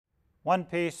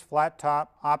One-piece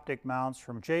flat-top optic mounts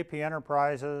from JP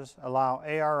Enterprises allow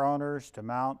AR owners to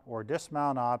mount or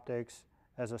dismount optics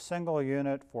as a single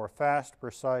unit for fast,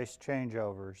 precise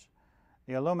changeovers.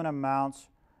 The aluminum mounts,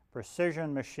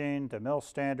 precision machined to mill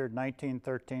standard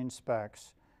 1913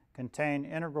 specs, contain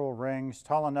integral rings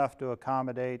tall enough to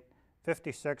accommodate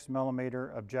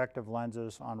 56mm objective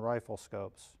lenses on rifle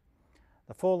scopes.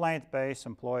 The full-length base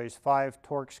employs 5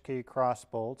 Torx key cross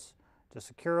bolts to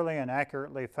securely and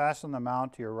accurately fasten the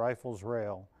mount to your rifle's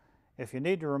rail. If you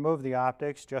need to remove the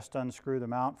optics, just unscrew the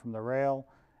mount from the rail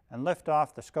and lift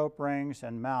off the scope rings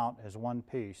and mount as one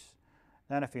piece.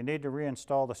 Then if you need to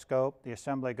reinstall the scope, the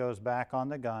assembly goes back on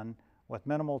the gun with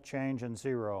minimal change in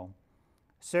zero.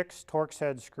 6 Torx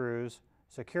head screws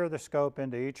secure the scope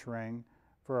into each ring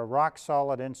for a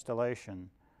rock-solid installation.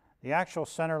 The actual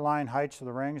center line heights of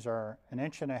the rings are 1.5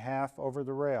 inches over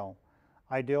the rail,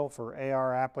 ideal for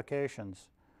AR applications.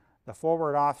 The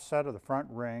forward offset of the front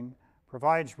ring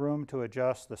provides room to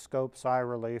adjust the scope's eye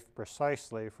relief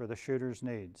precisely for the shooter's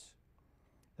needs.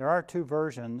 There are 2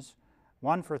 versions,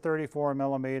 one for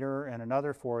 34mm and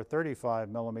another for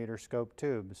 35mm scope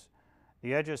tubes.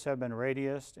 The edges have been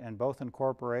radiused and both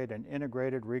incorporate an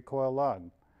integrated recoil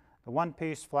lug. The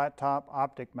one-piece flat-top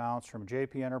optic mounts from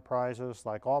JP Enterprises,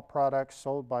 like all products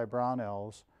sold by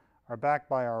Brownells, are backed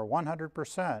by our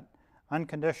 100%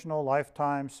 unconditional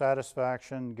lifetime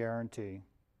satisfaction guarantee.